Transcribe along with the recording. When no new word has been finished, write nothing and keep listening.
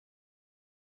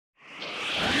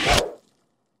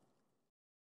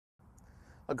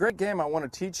A great game I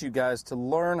want to teach you guys to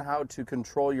learn how to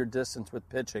control your distance with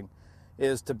pitching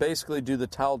is to basically do the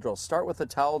towel drill. Start with a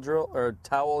towel drill or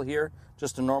towel here,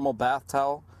 just a normal bath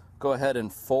towel. Go ahead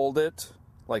and fold it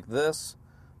like this,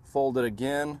 fold it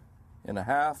again in a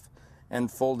half, and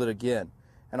fold it again.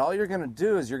 And all you're going to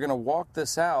do is you're going to walk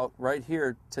this out right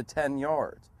here to 10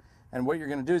 yards. And what you're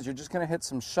going to do is you're just going to hit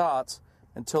some shots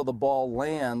until the ball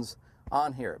lands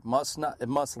on here. It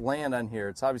must land on here.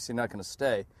 It's obviously not going to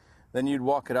stay. Then you'd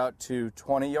walk it out to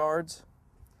 20 yards,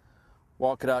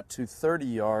 walk it out to 30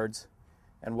 yards,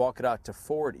 and walk it out to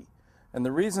 40. And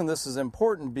the reason this is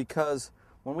important because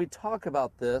when we talk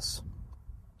about this,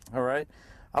 all right,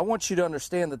 I want you to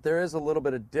understand that there is a little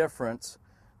bit of difference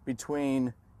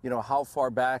between, how far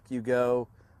back you go,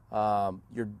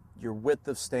 your width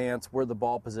of stance, where the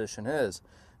ball position is.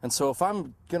 And so if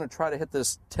I'm going to try to hit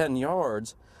this 10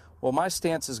 yards, well, my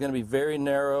stance is going to be very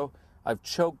narrow. I've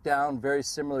choked down, very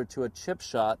similar to a chip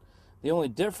shot. The only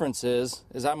difference is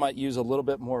I might use a little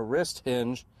bit more wrist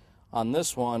hinge on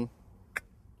this one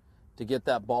to get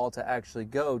that ball to actually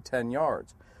go 10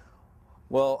 yards.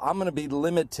 Well, I'm going to be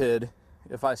limited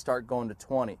if I start going to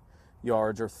 20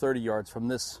 yards or 30 yards from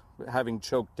this, having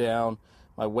choked down,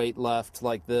 my weight left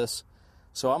like this.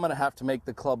 So I'm going to have to make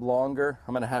the club longer.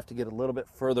 I'm going to have to get a little bit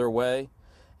further away.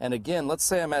 And again, let's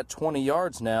say I'm at 20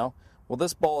 yards now. Well,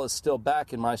 this ball is still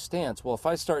back in my stance. Well, if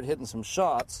I start hitting some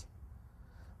shots,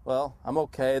 well, I'm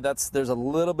okay. There's a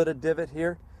little bit of divot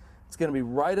here. It's going to be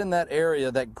right in that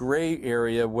area, that gray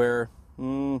area where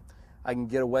I can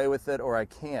get away with it or I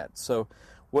can't. So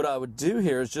what I would do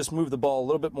here is just move the ball a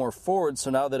little bit more forward. So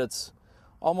now that it's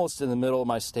almost in the middle of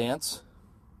my stance,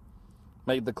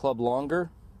 make the club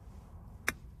longer.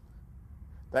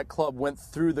 That club went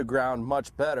through the ground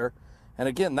much better. And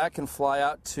again, that can fly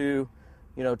out to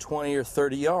 20 or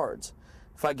 30 yards.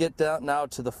 If I get down now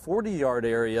to the 40-yard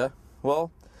area, well,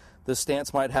 the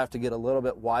stance might have to get a little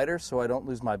bit wider so I don't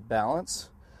lose my balance.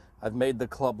 I've made the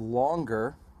club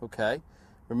longer, okay?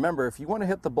 Remember, if you want to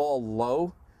hit the ball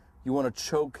low, you want to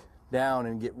choke down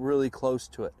and get really close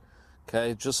to it,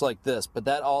 okay? Just like this, but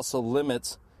that also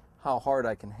limits how hard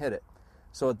I can hit it.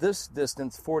 So at this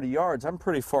distance, 40 yards, I'm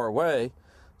pretty far away,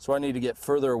 so I need to get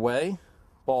further away.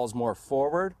 Ball's more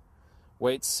forward.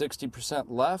 Weight 60%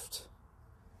 left,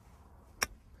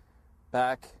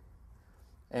 back,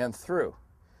 and through.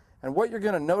 And what you're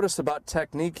going to notice about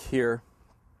technique here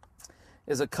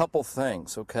is a couple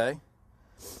things, okay?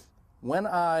 When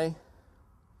I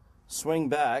swing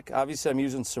back, obviously I'm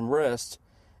using some wrist,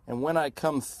 and when I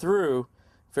come through,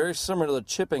 very similar to the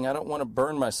chipping, I don't want to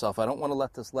burn myself. I don't want to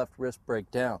let this left wrist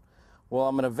break down. Well,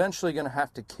 I'm eventually going to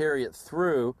have to carry it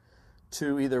through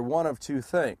to either one of two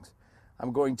things.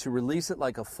 I'm going to release it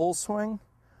like a full swing,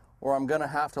 or I'm going to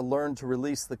have to learn to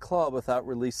release the club without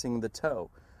releasing the toe.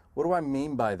 What do I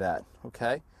mean by that?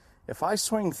 Okay, if I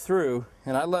swing through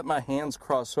and I let my hands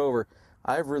cross over,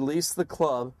 I've released the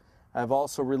club, I've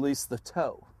also released the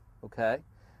toe, okay?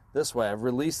 This way, I've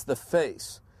released the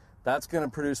face. That's going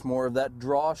to produce more of that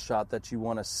draw shot that you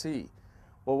want to see.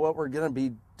 Well, what we're going to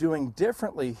be doing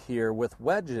differently here with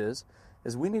wedges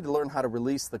is we need to learn how to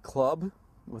release the club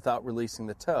without releasing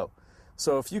the toe.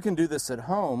 So if you can do this at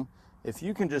home, if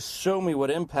you can just show me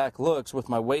what impact looks with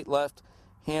my weight left,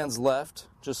 hands left,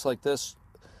 just like this,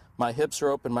 my hips are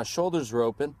open, my shoulders are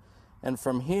open, and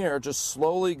from here just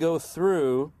slowly go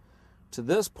through to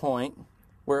this point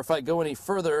where if I go any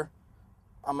further,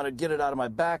 I'm going to get it out of my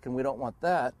back and we don't want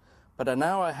that. But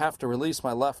now I have to release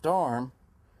my left arm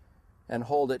and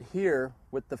hold it here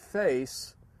with the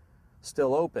face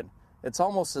still open. It's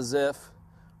almost as if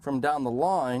from down the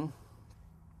line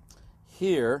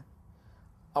here,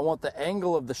 I want the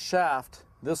angle of the shaft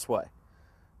this way,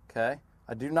 okay?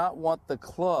 I do not want the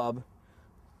club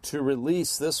to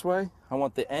release this way. I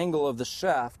want the angle of the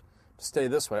shaft to stay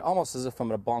this way, almost as if I'm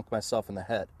going to bonk myself in the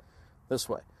head, this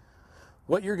way.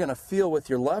 What you're going to feel with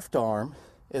your left arm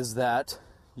is that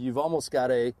you've almost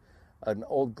got an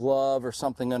old glove or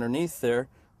something underneath there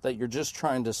that you're just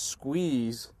trying to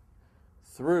squeeze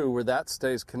through where that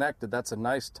stays connected. That's a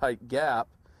nice tight gap,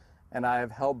 and I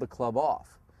have held the club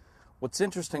off. What's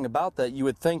interesting about that, you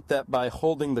would think that by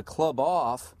holding the club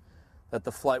off, that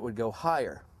the flight would go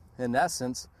higher. In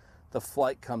essence, the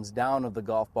flight comes down of the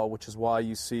golf ball, which is why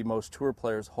you see most tour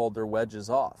players hold their wedges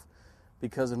off.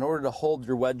 Because in order to hold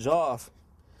your wedge off,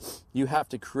 you have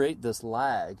to create this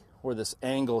lag or this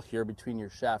angle here between your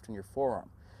shaft and your forearm.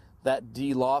 That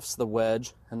de-lofts the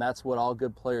wedge, and that's what all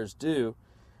good players do,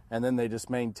 and then they just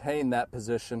maintain that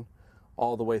position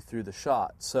all the way through the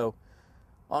shot. So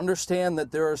understand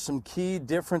that there are some key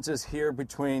differences here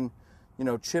between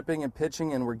chipping and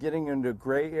pitching, and we're getting into a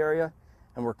gray area.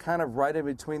 And we're kind of right in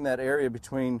between that area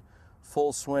between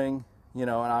full swing, you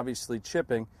know, and obviously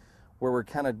chipping, where we're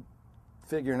kind of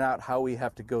figuring out how we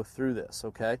have to go through this,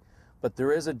 okay? But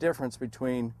there is a difference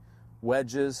between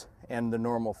wedges and the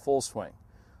normal full swing.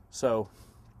 So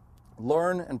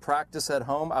learn and practice at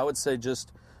home. I would say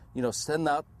just, you know,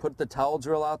 put the towel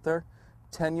drill out there,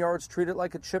 10 yards, treat it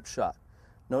like a chip shot.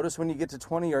 Notice when you get to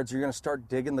 20 yards, you're going to start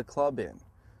digging the club in,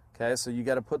 okay? So you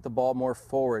got to put the ball more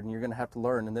forward, and you're going to have to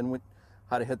learn, and then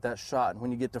how to hit that shot. And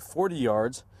when you get to 40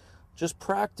 yards, just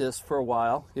practice for a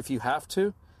while, if you have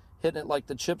to, hitting it like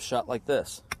the chip shot like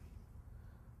this,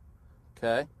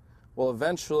 okay? Well,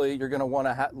 eventually, you're going to want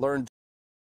to learn